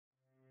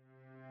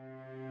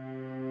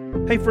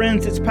Hey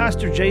friends, it's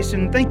Pastor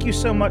Jason. Thank you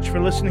so much for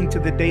listening to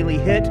The Daily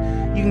Hit.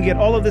 You can get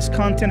all of this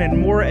content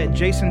and more at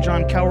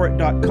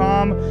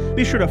jasonjohncowart.com.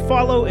 Be sure to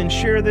follow and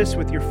share this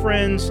with your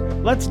friends.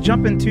 Let's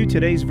jump into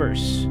today's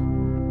verse.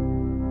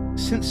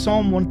 Since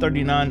Psalm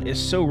 139 is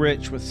so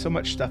rich with so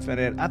much stuff in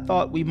it, I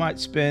thought we might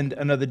spend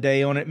another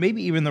day on it,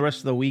 maybe even the rest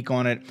of the week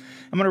on it.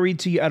 I'm going to read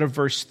to you out of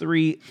verse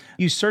 3.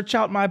 You search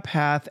out my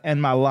path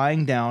and my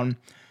lying down,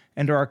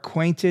 and are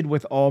acquainted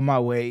with all my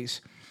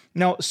ways.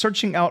 Now,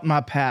 searching out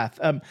my path,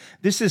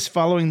 this is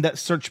following that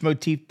search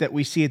motif that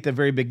we see at the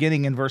very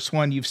beginning in verse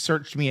 1. You've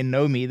searched me and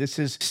know me. This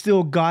is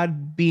still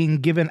God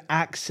being given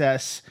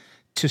access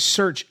to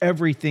search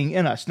everything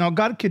in us. Now,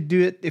 God could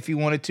do it if he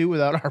wanted to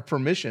without our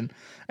permission.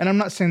 And I'm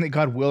not saying that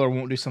God will or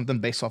won't do something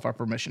based off our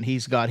permission.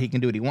 He's God. He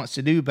can do what he wants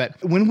to do. But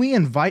when we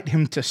invite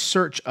him to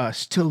search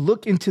us, to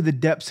look into the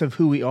depths of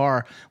who we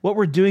are, what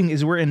we're doing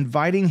is we're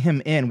inviting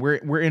him in.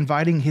 We're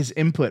inviting his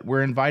input.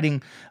 We're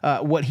inviting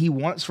what he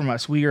wants from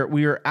us. We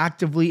are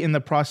actively in the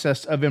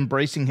process of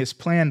embracing his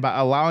plan by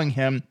allowing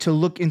him to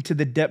look into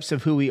the depths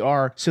of who we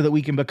are so that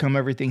we can become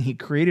everything he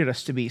created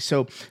us to be.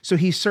 So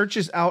he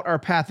searches out our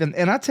path.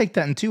 And I take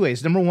that in two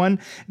ways. Number one,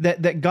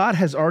 that God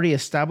has already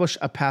established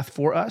a path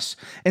for us.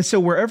 And so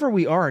wherever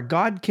we are,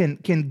 God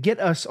can get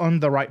us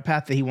on the right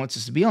path that he wants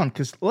us to be on.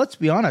 Because let's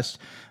be honest,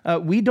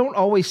 we don't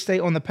always stay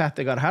on the path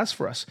that God has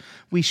for us.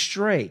 We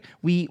stray,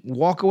 we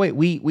walk away,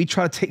 we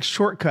try to take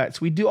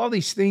shortcuts. We do all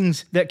these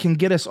things that can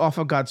get us off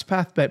of God's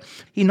path. But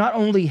he not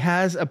only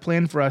has a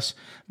plan for us,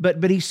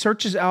 but he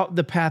searches out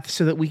the path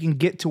so that we can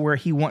get to where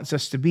he wants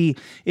us to be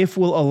if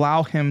we'll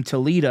allow him to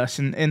lead us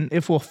and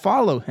if we'll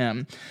follow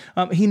him.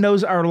 He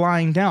knows our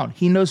lying down.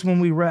 He knows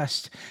when we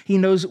rest. He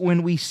knows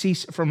when we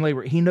cease from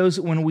labor. He knows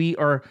when we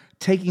are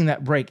taking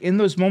that break. In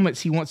those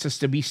moments, he wants us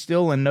to be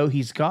still and know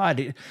he's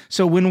God.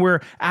 So when we're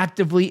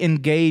actively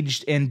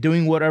engaged and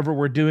doing whatever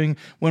we're doing,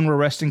 when we're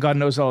resting, God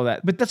knows all of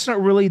that. But that's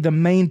not really the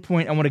main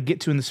point I want to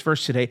get to in this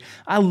verse today.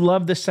 I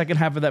love the second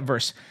half of that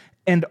verse,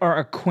 and are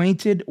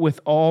acquainted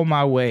with all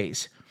my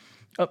ways.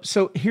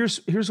 So here's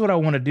what I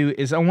want to do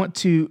is I want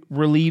to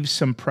relieve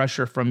some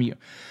pressure from you.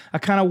 I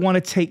kind of want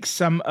to take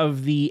some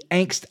of the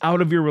angst out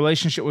of your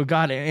relationship with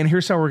God. And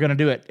here's how we're going to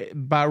do it,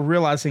 by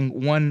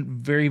realizing one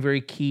very,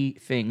 very key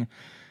thing.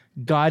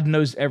 God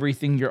knows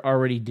everything you're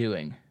already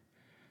doing.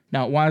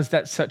 Now, why is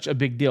that such a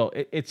big deal?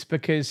 It's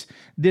because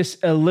this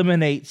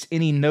eliminates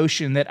any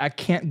notion that I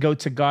can't go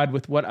to God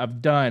with what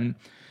I've done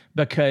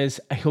because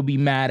he'll be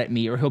mad at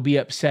me or he'll be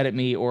upset at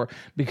me or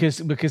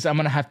because I'm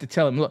going to have to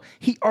tell him, look,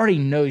 he already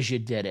knows you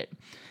did it.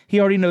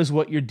 He already knows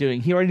what you're doing.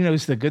 He already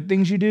knows the good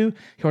things you do.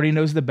 He already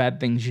knows the bad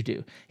things you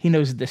do. He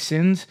knows the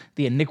sins,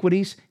 the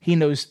iniquities. He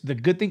knows the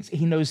good things.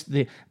 He knows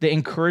the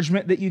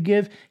encouragement that you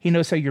give. He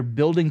knows how you're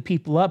building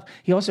people up.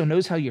 He also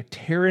knows how you're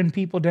tearing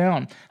people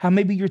down, how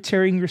maybe you're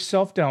tearing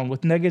yourself down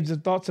with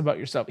negative thoughts about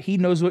yourself. He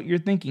knows what you're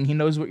thinking. He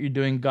knows what you're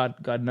doing.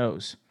 God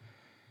knows.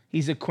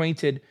 He's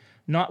acquainted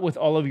not with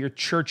all of your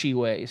churchy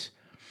ways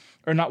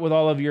or not with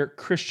all of your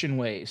Christian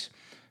ways,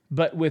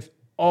 but with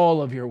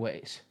all of your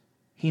ways.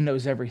 He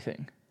knows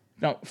everything.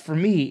 Now, for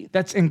me,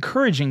 that's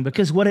encouraging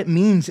because what it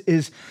means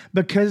is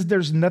because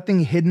there's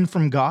nothing hidden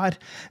from God,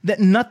 that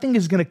nothing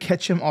is going to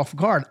catch him off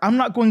guard. I'm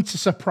not going to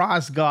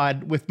surprise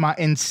God with my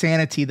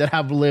insanity that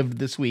I've lived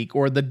this week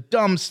or the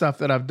dumb stuff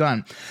that I've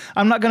done.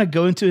 I'm not going to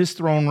go into his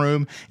throne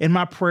room in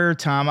my prayer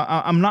time.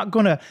 I'm not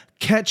going to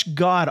catch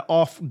God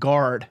off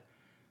guard.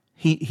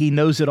 He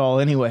knows it all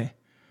anyway.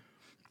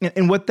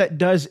 And what that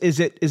does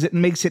is it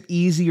makes it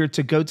easier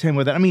to go to him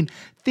with it. I mean,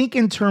 think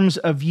in terms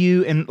of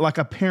you and like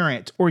a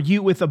parent or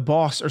you with a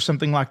boss or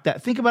something like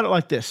that. Think about it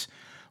like this.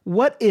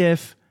 What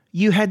if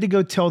you had to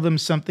go tell them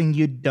something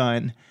you'd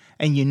done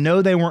and you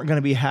know they weren't going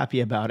to be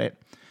happy about it,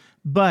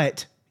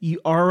 but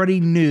you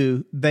already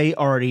knew they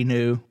already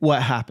knew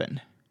what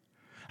happened?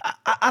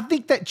 I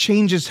think that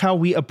changes how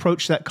we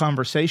approach that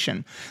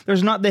conversation.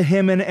 There's not the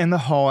hemming and the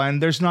hawing.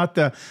 There's not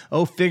the,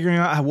 figuring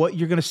out what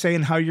you're going to say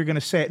and how you're going to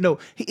say it. No,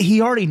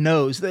 he already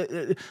knows.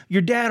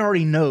 Your dad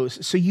already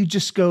knows. So you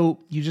just go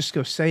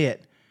say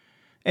it.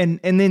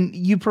 And then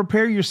you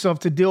prepare yourself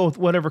to deal with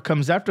whatever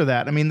comes after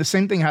that. I mean, the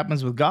same thing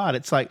happens with God.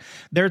 It's like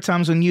there are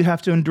times when you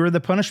have to endure the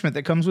punishment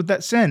that comes with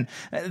that sin.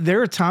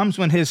 There are times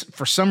when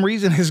for some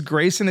reason, his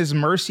grace and his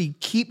mercy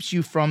keeps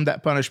you from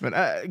that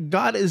punishment.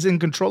 God is in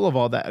control of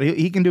all that.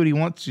 He can do what he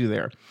wants to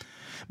there.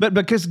 But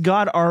because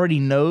God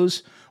already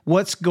knows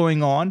what's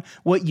going on,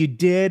 what you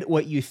did,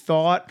 what you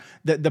thought,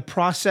 the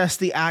process,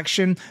 the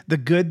action, the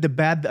good, the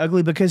bad, the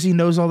ugly, because he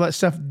knows all that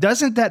stuff,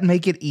 doesn't that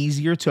make it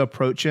easier to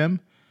approach him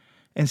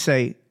and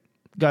say,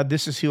 God,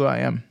 this is who I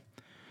am.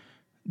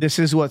 This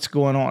is what's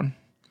going on.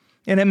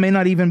 And it may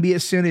not even be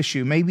a sin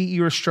issue. Maybe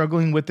you're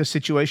struggling with the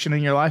situation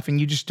in your life and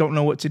you just don't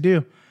know what to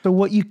do. So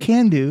what you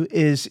can do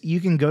is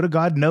you can go to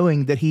God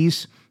knowing that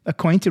he's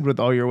acquainted with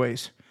all your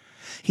ways.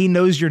 He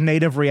knows your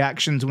native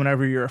reactions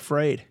whenever you're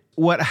afraid.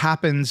 What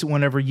happens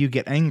whenever you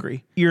get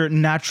angry. Your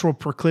natural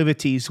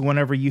proclivities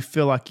whenever you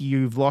feel like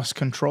you've lost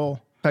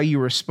control. How you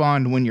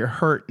respond when you're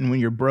hurt and when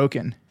you're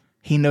broken.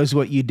 He knows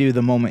what you do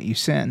the moment you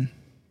sin.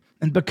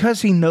 And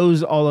because he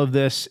knows all of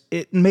this,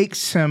 it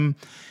makes him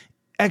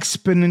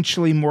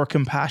exponentially more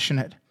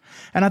compassionate.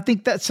 And I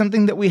think that's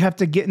something that we have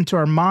to get into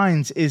our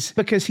minds, is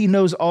because he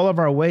knows all of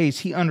our ways,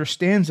 he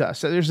understands us.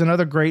 So there's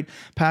another great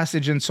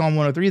passage in Psalm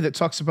 103 that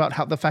talks about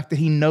how the fact that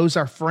he knows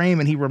our frame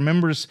and he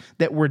remembers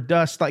that we're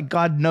dust. Like,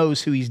 God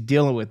knows who he's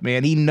dealing with,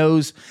 man. He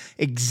knows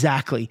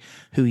exactly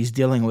who he's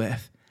dealing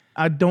with.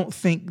 I don't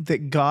think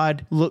that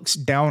God looks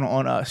down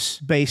on us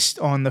based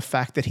on the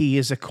fact that he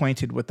is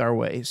acquainted with our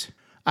ways.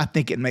 I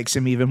think it makes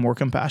him even more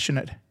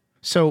compassionate.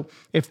 So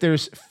if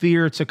there's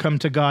fear to come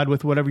to God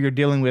with whatever you're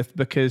dealing with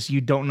because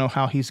you don't know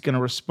how he's going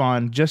to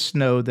respond, just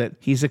know that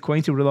he's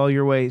acquainted with all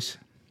your ways.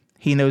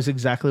 He knows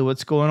exactly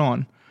what's going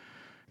on.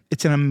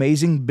 It's an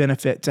amazing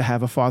benefit to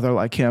have a father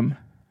like him.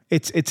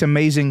 It's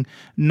amazing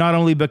not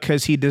only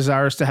because he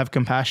desires to have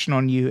compassion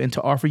on you and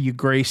to offer you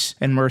grace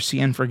and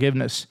mercy and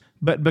forgiveness,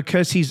 but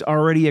because he's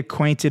already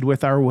acquainted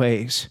with our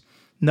ways.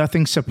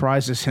 Nothing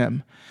surprises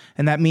him.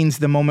 And that means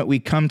the moment we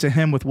come to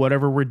him with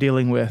whatever we're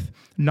dealing with,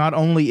 not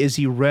only is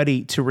he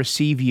ready to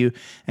receive you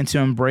and to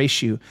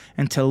embrace you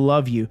and to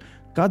love you,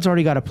 God's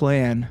already got a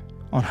plan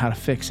on how to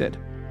fix it.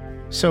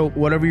 So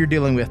whatever you're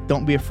dealing with,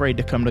 don't be afraid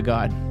to come to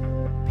God.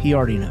 He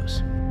already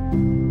knows.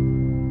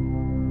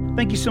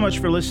 Thank you so much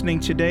for listening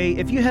today.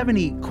 If you have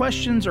any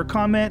questions or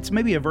comments,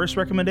 maybe a verse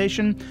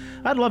recommendation,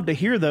 I'd love to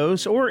hear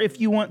those. Or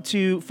if you want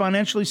to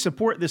financially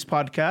support this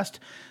podcast,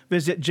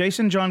 visit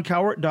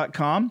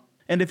jasonjohncowart.com.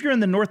 And if you're in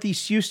the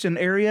Northeast Houston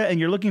area and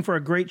you're looking for a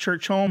great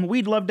church home,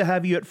 we'd love to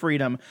have you at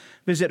Freedom.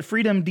 Visit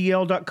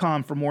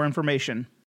freedomdl.com for more information.